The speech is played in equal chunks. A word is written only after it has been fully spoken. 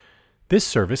This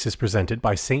service is presented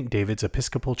by St. David's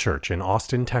Episcopal Church in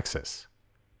Austin, Texas.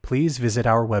 Please visit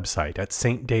our website at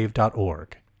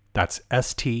stdave.org. That's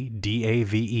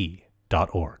stdave.org.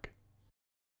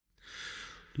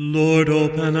 Lord,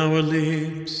 open our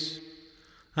lips,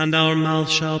 and our mouth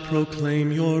shall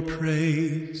proclaim your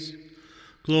praise.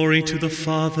 Glory to the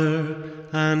Father,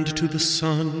 and to the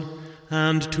Son,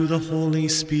 and to the Holy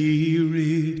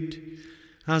Spirit,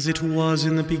 as it was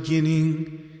in the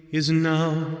beginning, is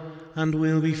now, and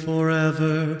will be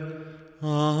forever.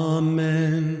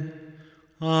 Amen.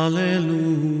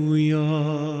 Alleluia.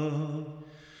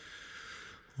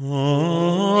 Alleluia.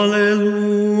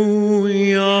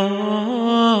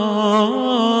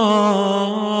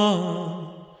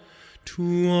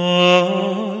 To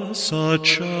us a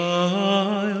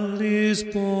child is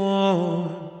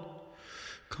born.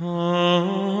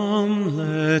 Come,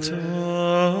 let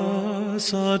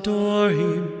us adore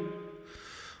him.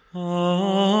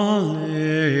 Alleluia.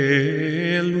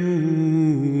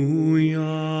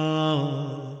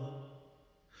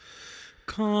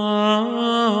 Come,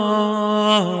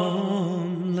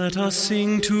 let us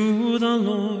sing to the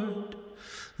Lord.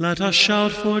 Let us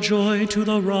shout for joy to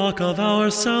the rock of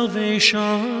our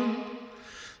salvation.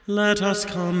 Let us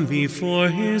come before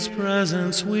his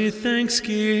presence with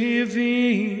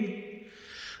thanksgiving,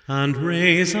 and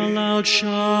raise a loud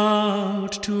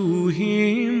shout to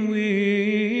him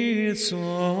with songs.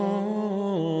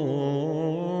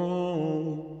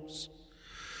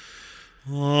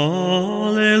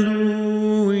 Alleluia.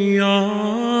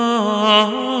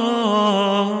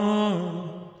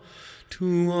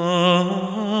 To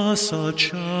us a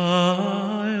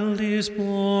child is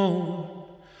born.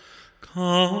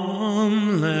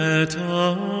 Come, let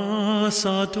us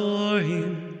adore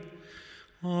him.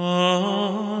 Alleluia.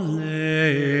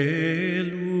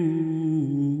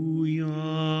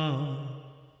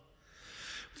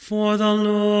 For the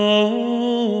Lord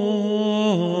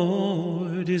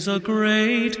is a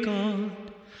great God,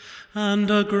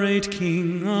 and a great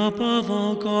King above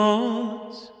all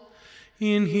gods.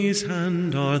 In his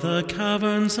hand are the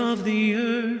caverns of the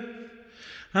earth,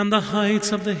 and the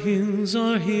heights of the hills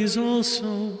are his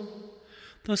also.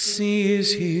 The sea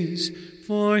is his,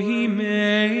 for he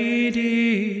made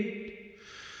it,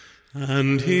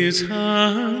 and his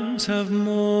hands have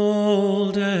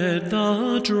molded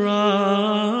the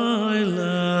dry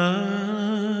land.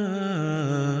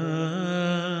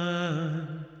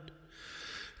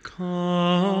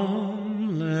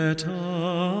 Come, let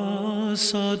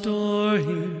us adore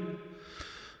him.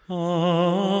 Alleluia.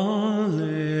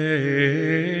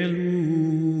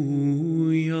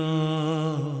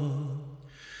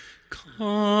 Come,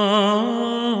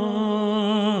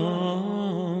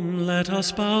 let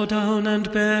us bow down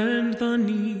and bend the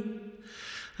knee,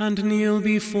 and kneel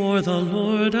before the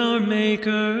Lord our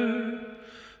Maker.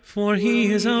 For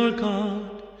he is our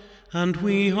God, and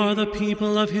we are the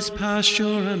people of his pasture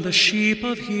and the sheep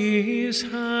of his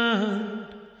hand.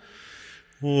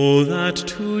 Oh, that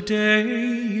today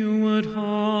you would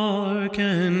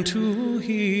hearken to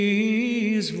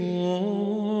his voice.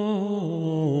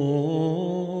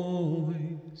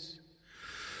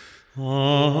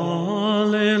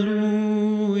 Alleluia.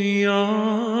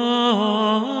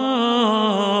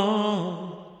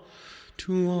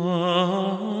 To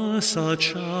us a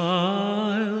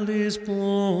child is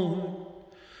born.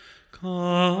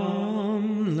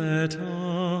 Come, let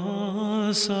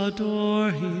us adore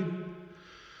him.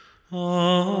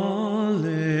 Alleluia.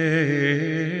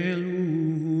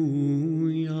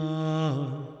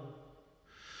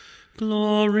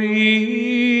 Glory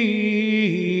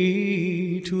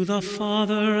to the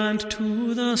Father, and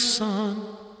to the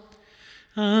Son,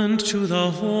 and to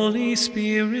the Holy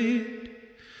Spirit,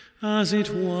 as it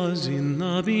was in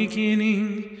the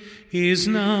beginning, is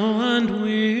now, and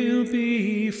will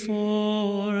be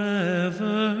forever.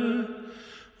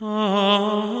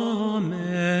 Amen.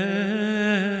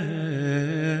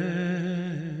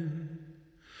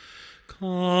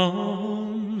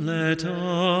 Come, let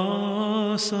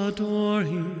us adore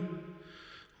him.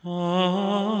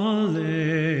 Alleluia.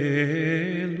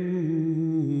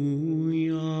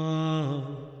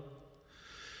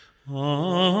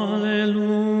 Alleluia.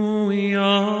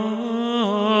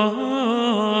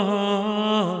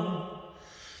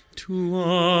 To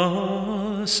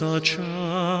us a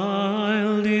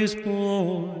child is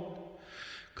born.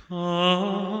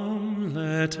 Come,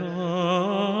 let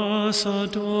us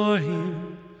adore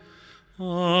him.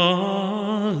 Alleluia.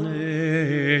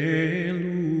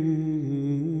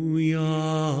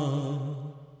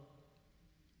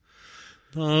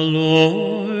 The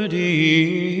Lord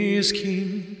is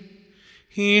King.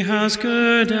 He has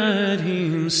girded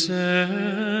himself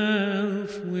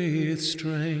himself with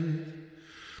strength,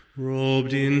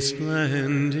 robed in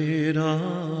splendid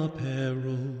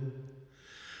apparel,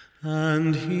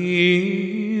 and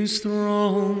his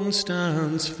throne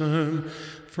stands firm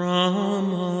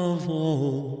from of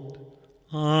old.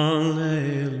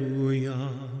 Alleluia.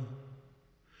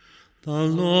 The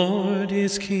Lord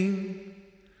is King.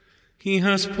 He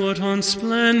has put on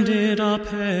splendid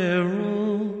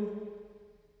apparel.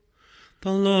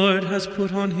 The Lord has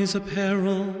put on his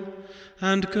apparel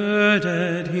and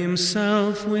girded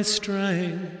himself with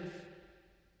strength.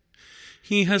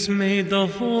 He has made the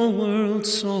whole world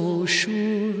so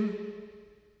sure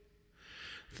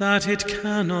that it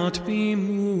cannot be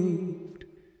moved.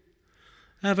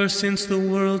 Ever since the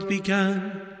world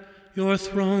began, your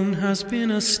throne has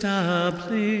been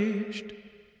established.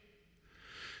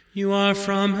 You are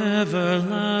from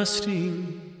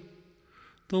everlasting.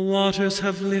 The waters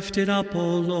have lifted up,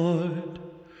 O Lord.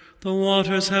 The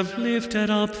waters have lifted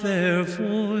up their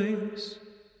voice.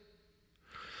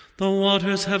 The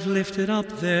waters have lifted up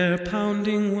their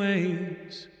pounding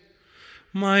waves.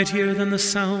 Mightier than the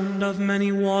sound of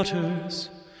many waters,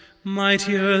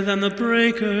 mightier than the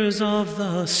breakers of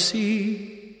the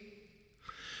sea.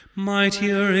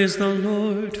 Mightier is the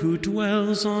Lord who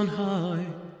dwells on high.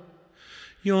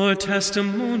 Your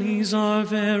testimonies are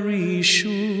very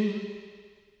sure,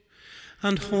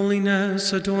 and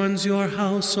holiness adorns your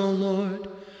house, O Lord,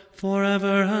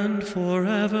 forever and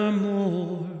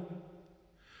forevermore.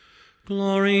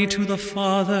 Glory to the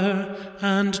Father,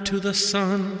 and to the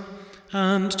Son,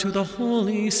 and to the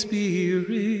Holy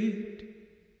Spirit,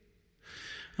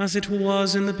 as it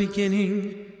was in the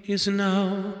beginning, is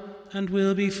now, and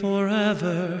will be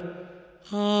forever.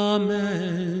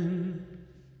 Amen.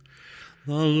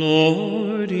 The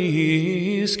Lord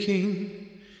is King.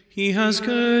 He has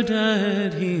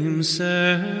girded himself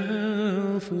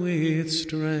with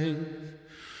strength,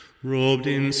 robed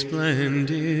in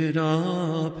splendid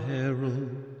apparel,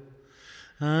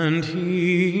 and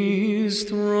his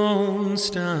throne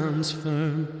stands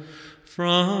firm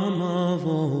from of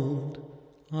old.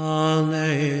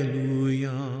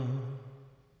 Alleluia.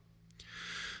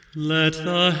 Let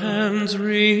the heavens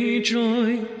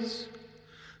rejoice,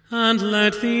 and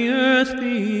let the earth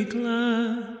be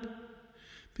glad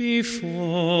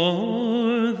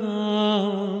before the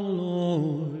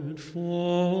Lord,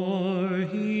 for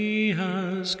he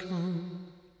has come.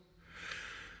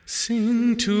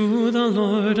 Sing to the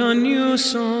Lord a new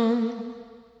song.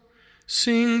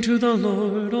 Sing to the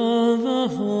Lord, all the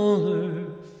whole earth.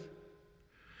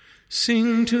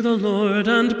 Sing to the Lord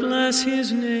and bless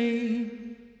his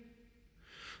name.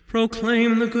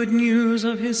 Proclaim the good news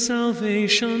of his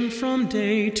salvation from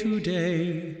day to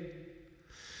day.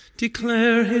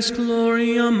 Declare his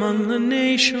glory among the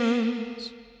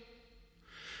nations,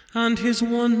 and his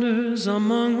wonders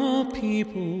among all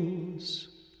peoples.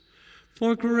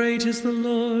 For great is the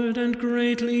Lord, and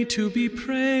greatly to be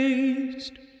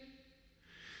praised.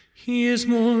 He is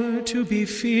more to be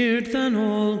feared than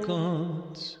all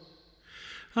gods.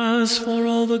 As for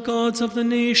all the gods of the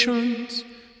nations,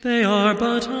 they are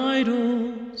but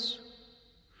idols.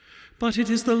 But it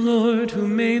is the Lord who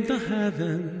made the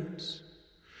heavens.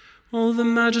 Oh, the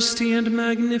majesty and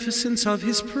magnificence of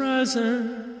his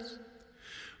presence!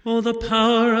 Oh, the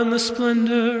power and the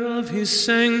splendor of his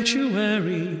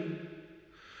sanctuary!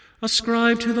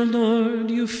 Ascribe to the Lord,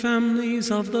 you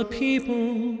families of the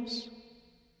peoples.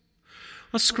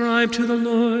 Ascribe to the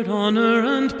Lord honor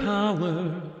and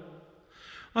power.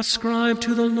 Ascribe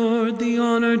to the Lord the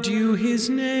honor due his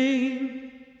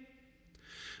name.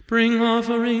 Bring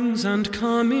offerings and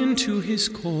come into his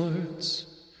courts.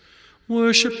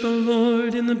 Worship the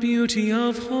Lord in the beauty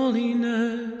of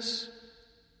holiness.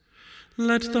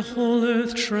 Let the whole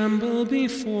earth tremble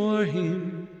before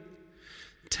him.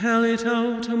 Tell it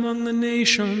out among the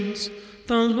nations,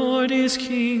 the Lord is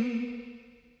King.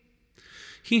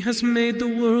 He has made the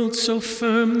world so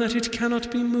firm that it cannot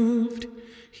be moved.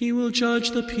 He will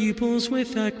judge the peoples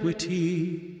with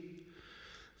equity.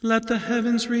 Let the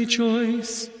heavens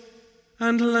rejoice,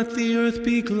 and let the earth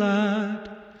be glad.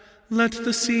 Let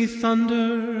the sea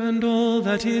thunder, and all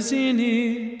that is in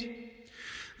it.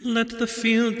 Let the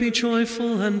field be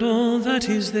joyful, and all that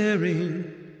is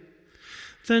therein.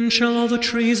 Then shall all the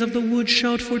trees of the wood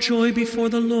shout for joy before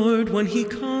the Lord when he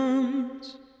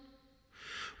comes.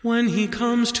 When he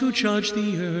comes to judge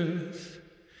the earth,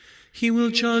 he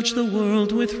will judge the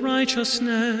world with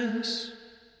righteousness,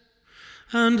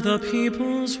 and the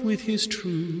peoples with his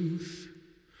truth.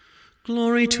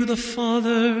 Glory to the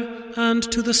Father, and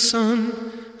to the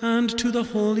Son, and to the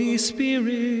Holy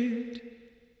Spirit,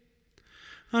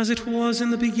 as it was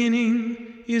in the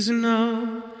beginning, is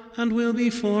now, and will be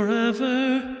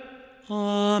forever.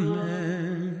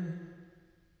 Amen.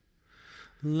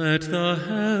 Let the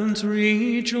heavens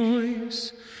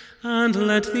rejoice, and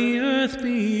let the earth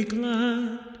be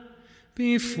glad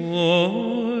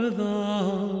before the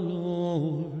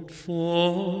Lord,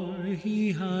 for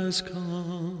he has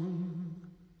come.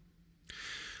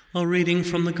 A reading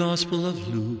from the Gospel of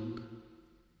Luke.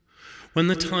 When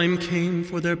the time came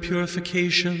for their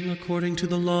purification according to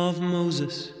the law of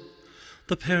Moses,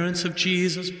 the parents of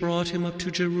Jesus brought him up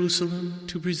to Jerusalem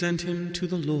to present him to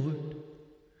the Lord.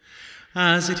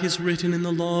 As it is written in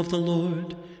the law of the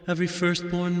Lord, every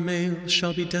firstborn male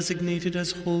shall be designated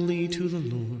as holy to the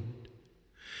Lord.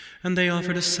 And they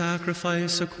offered a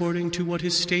sacrifice according to what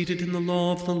is stated in the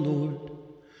law of the Lord,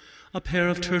 a pair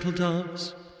of turtle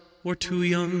doves or 2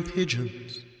 young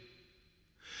pigeons.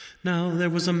 Now there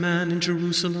was a man in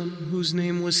Jerusalem whose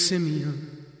name was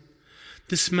Simeon.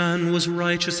 This man was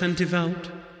righteous and devout,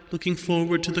 looking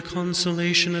forward to the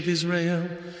consolation of Israel,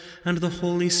 and the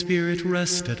Holy Spirit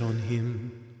rested on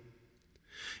him.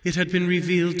 It had been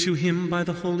revealed to him by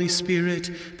the Holy Spirit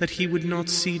that he would not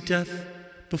see death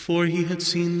before he had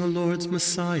seen the Lord's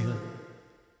Messiah.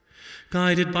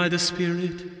 Guided by the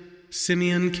Spirit,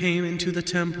 Simeon came into the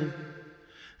temple,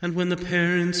 and when the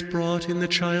parents brought in the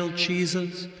child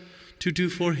Jesus to do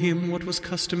for him what was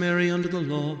customary under the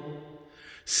law,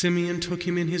 Simeon took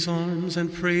him in his arms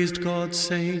and praised God,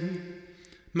 saying,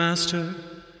 "Master,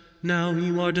 now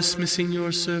you are dismissing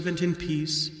your servant in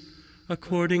peace,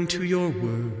 according to your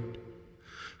word.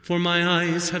 For my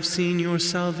eyes have seen your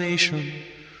salvation,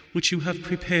 which you have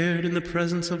prepared in the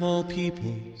presence of all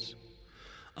peoples,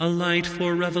 a light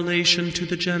for revelation to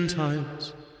the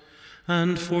Gentiles,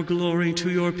 and for glory to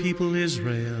your people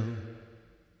Israel."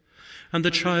 And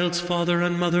the child's father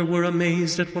and mother were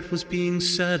amazed at what was being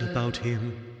said about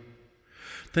him.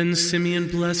 Then Simeon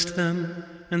blessed them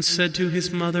and said to his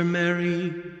mother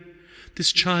Mary,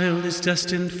 "This child is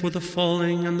destined for the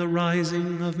falling and the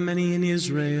rising of many in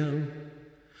Israel,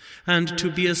 and to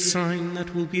be a sign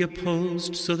that will be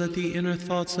opposed, so that the inner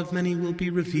thoughts of many will be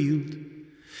revealed,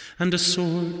 and a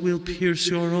sword will pierce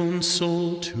your own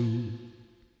soul too."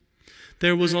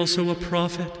 There was also a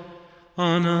prophet,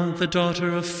 Anna, the daughter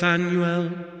of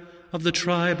Phanuel, of the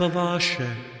tribe of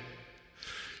Asher.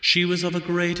 She was of a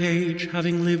great age,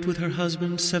 having lived with her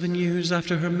husband 7 years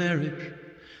after her marriage,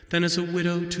 then as a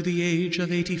widow to the age of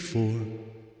 84.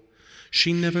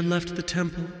 She never left the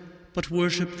temple, but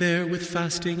worshipped there with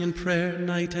fasting and prayer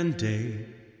night and day.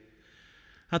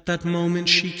 At that moment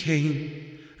she came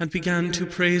and began to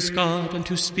praise God and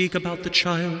to speak about the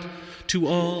child to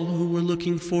all who were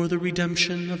looking for the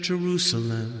redemption of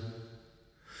Jerusalem.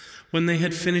 When they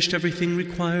had finished everything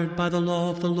required by the law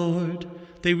of the Lord,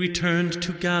 they returned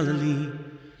to Galilee,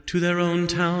 to their own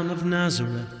town of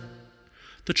Nazareth.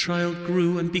 The child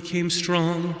grew and became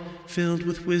strong, filled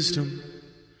with wisdom,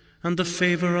 and the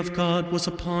favor of God was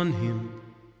upon him.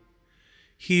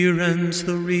 Here ends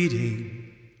the reading.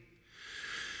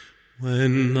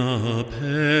 When the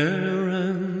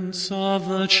parents of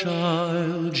the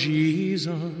child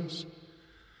Jesus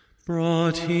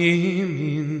brought him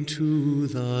into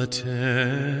the temple,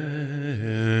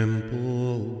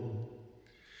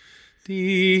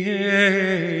 the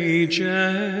aged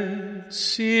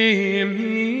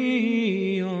Simeon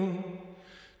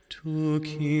took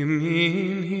him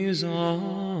in his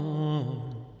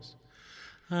arms,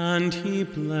 and he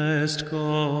blessed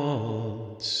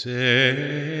God,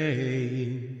 saying,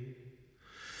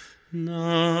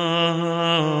 "Now,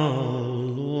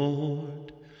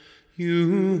 Lord,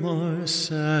 you are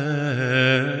setting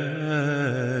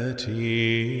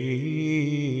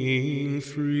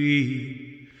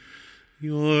free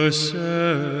your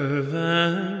servant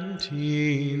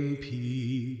in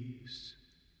peace.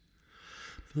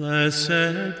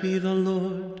 Blessed be the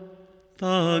Lord,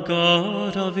 the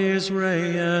God of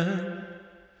Israel.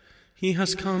 He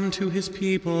has come to his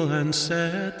people and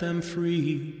set them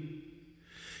free.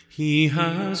 He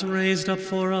has raised up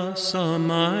for us a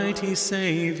mighty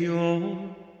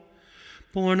Savior,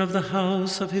 born of the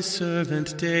house of his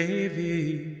servant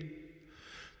David.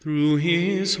 Through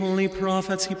his holy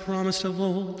prophets he promised of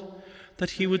old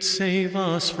that he would save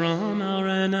us from our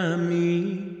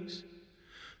enemies,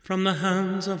 from the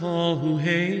hands of all who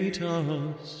hate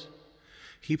us.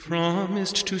 He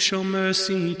promised to show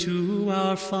mercy to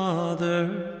our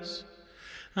fathers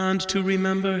and to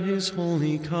remember his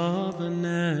holy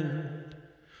covenant.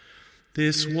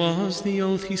 This was the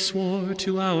oath he swore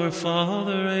to our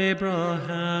father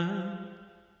Abraham,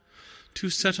 to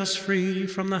set us free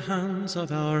from the hands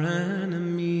of our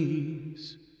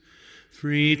enemies,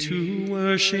 free to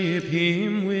worship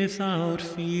him without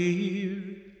fear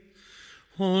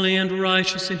holy and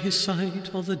righteous in his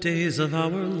sight all the days of our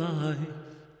life.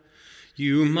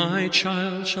 You, my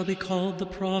child, shall be called the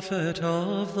prophet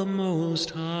of the Most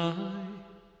High.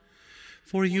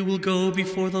 For you will go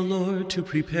before the Lord to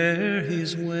prepare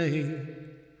his way,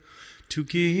 to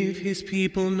give his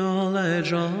people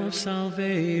knowledge of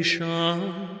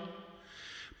salvation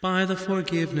by the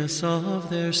forgiveness of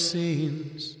their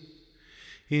sins,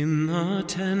 in the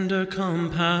tender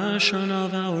compassion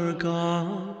of our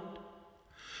God.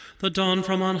 The dawn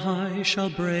from on high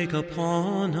shall break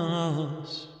upon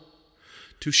us,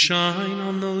 to shine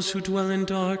on those who dwell in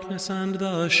darkness and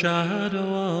the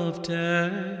shadow of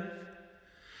death,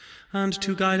 and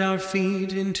to guide our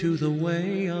feet into the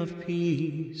way of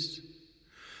peace.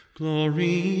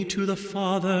 Glory to the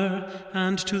Father,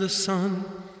 and to the Son,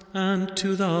 and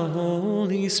to the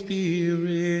Holy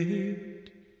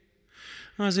Spirit,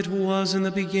 as it was in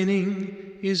the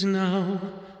beginning, is now,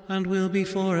 and will be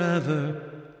forever.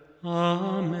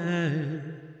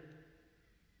 Amen.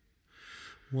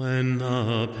 When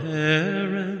the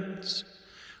parents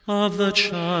of the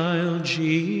child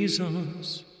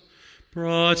Jesus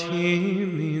brought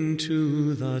him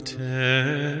into the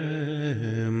temple,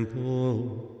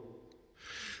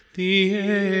 the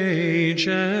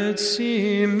aged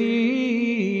Simeon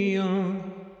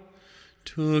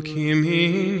took him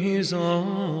in his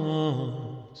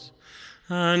arms,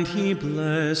 and he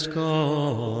blessed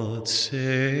God,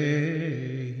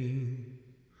 saying,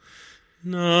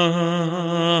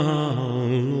 Now,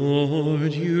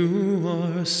 Lord, you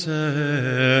are setting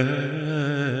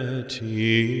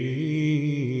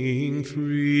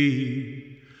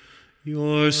free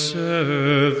your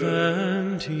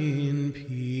servant in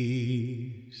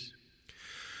peace.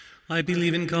 I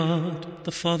believe in God,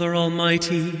 the Father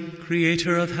Almighty,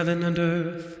 creator of heaven and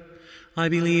earth. I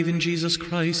believe in Jesus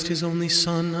Christ, his only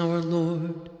Son, our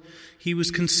Lord. He was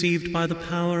conceived by the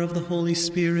power of the Holy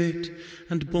Spirit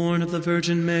and born of the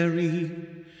Virgin Mary.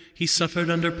 He suffered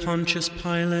under Pontius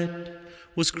Pilate,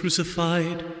 was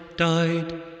crucified,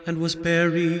 died, and was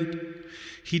buried.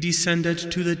 He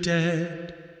descended to the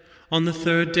dead. On the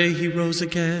third day he rose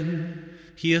again.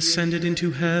 He ascended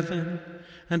into heaven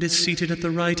and is seated at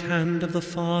the right hand of the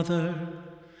Father.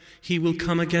 He will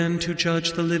come again to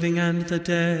judge the living and the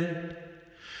dead.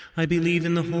 I believe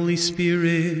in the Holy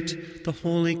Spirit, the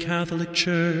Holy Catholic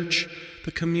Church,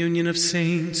 the communion of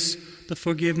saints, the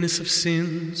forgiveness of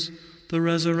sins, the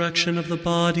resurrection of the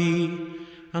body,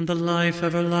 and the life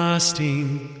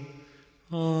everlasting.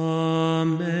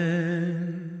 Amen.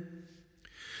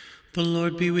 The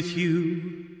Lord be with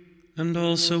you, and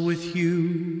also with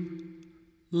you.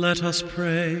 Let us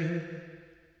pray.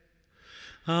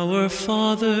 Our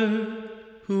Father,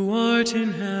 who art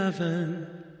in heaven,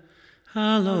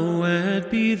 hallowed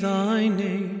be thy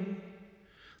name.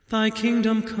 Thy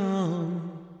kingdom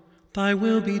come, thy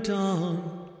will be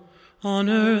done, on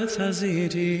earth as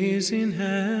it is in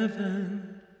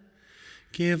heaven.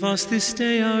 Give us this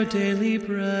day our daily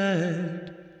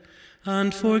bread,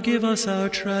 and forgive us our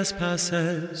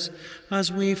trespasses,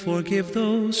 as we forgive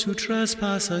those who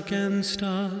trespass against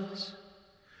us.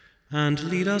 And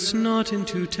lead us not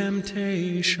into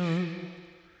temptation,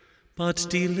 but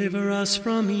deliver us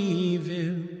from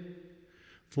evil.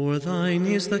 For thine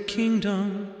is the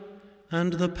kingdom,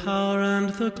 and the power,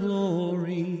 and the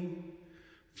glory,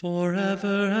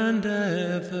 forever and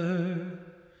ever.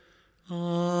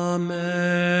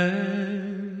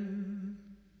 Amen.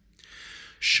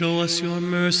 Show us your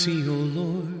mercy, O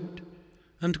Lord,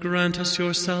 and grant us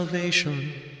your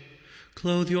salvation.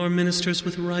 Clothe your ministers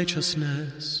with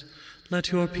righteousness.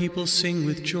 Let your people sing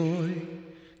with joy.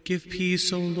 Give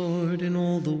peace, O Lord, in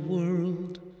all the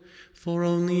world, for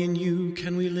only in you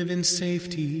can we live in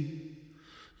safety.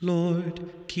 Lord,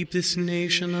 keep this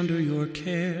nation under your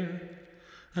care,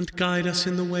 and guide us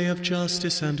in the way of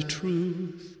justice and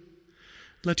truth.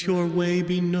 Let your way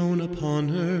be known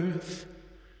upon earth,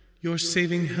 your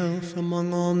saving health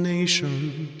among all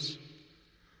nations.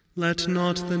 Let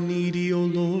not the needy, O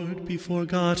Lord, be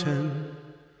forgotten,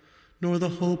 nor the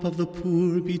hope of the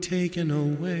poor be taken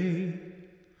away.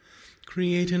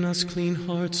 Create in us clean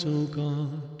hearts, O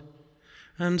God,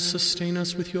 and sustain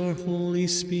us with your Holy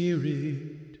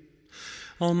Spirit.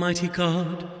 Almighty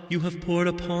God, you have poured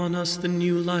upon us the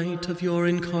new light of your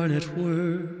incarnate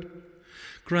Word.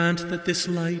 Grant that this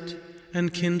light,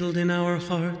 enkindled in our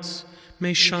hearts,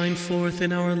 may shine forth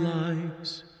in our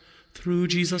lives, through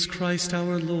Jesus Christ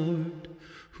our Lord,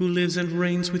 who lives and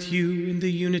reigns with you in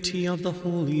the unity of the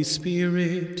Holy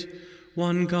Spirit,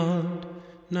 one God,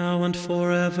 now and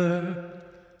forever.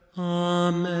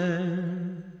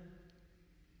 Amen.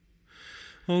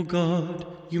 O God,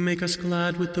 you make us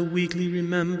glad with the weekly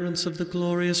remembrance of the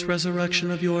glorious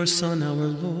resurrection of your Son, our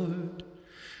Lord.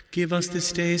 Give us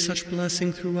this day such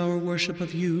blessing through our worship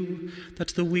of you, that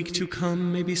the week to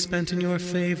come may be spent in your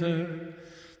favor.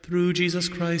 Through Jesus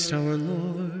Christ our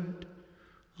Lord.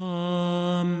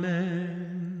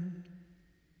 Amen.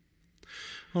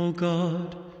 O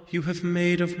God, you have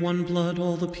made of one blood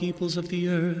all the peoples of the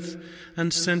earth,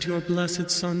 and sent your blessed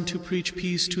Son to preach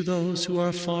peace to those who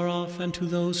are far off and to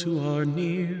those who are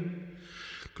near.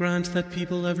 Grant that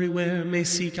people everywhere may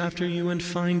seek after you and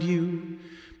find you.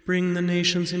 Bring the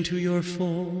nations into your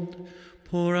fold.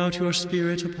 Pour out your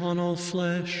Spirit upon all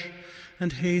flesh,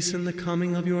 and hasten the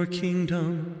coming of your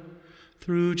kingdom.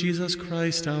 Through Jesus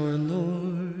Christ our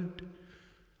Lord.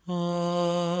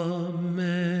 Amen.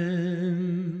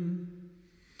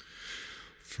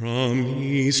 From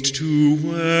east to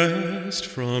west,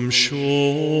 from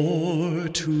shore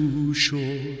to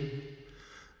shore,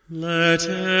 let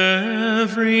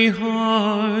every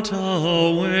heart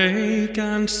awake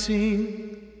and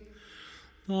sing.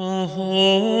 The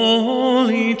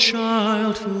Holy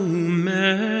Child whom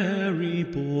Mary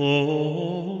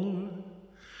bore,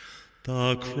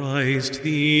 the Christ,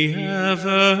 the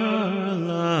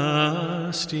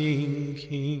everlasting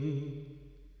King.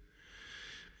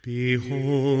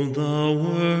 Behold, the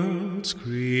world's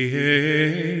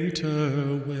Creator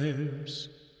wears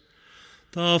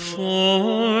the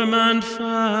form and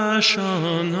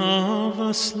fashion of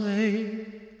a slave.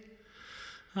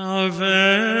 Our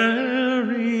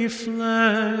very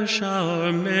flesh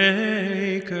our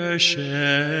Maker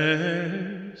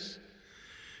shares,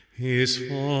 his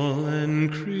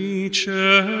fallen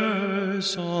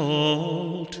creatures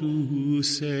all to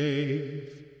save.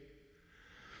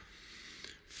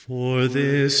 For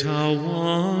this how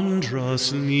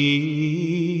wondrously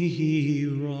he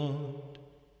wrought,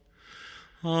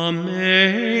 a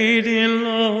maid in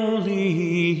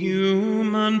lowly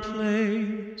human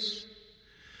place,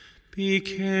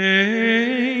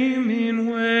 became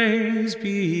in ways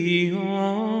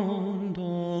beyond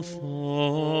all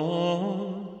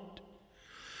thought,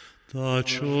 the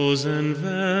chosen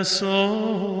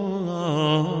vessel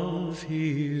of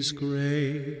his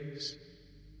grace.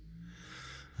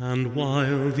 And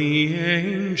while the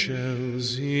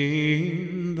angels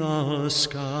in the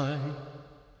sky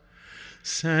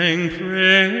sang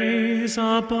praise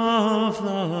above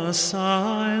the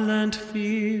silent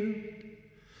field,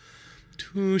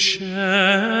 to shepherds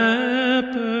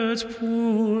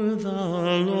poor the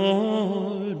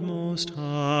Lord Most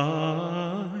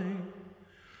High,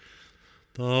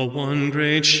 the one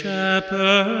great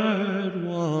shepherd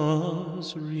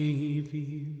was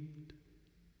revealed.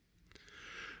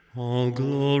 All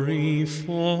glory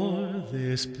for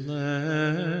this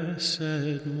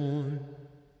blessed morn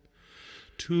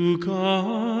to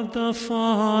God the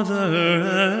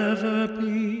Father ever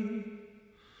be.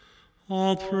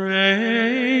 All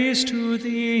praise to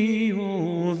thee,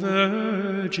 O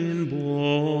Virgin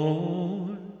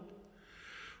born.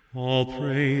 All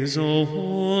praise, O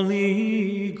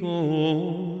Holy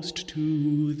Ghost,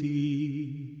 to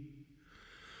thee.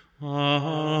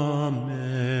 Amen.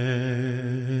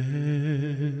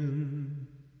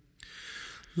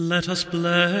 Let us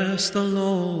bless the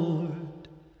Lord.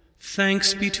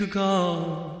 Thanks be to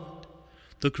God.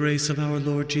 The grace of our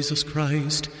Lord Jesus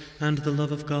Christ, and the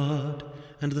love of God,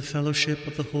 and the fellowship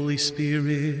of the Holy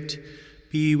Spirit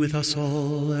be with us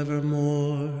all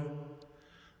evermore.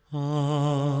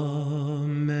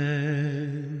 Amen.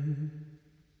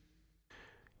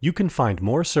 You can find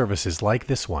more services like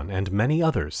this one and many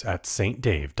others at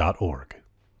stdave.org.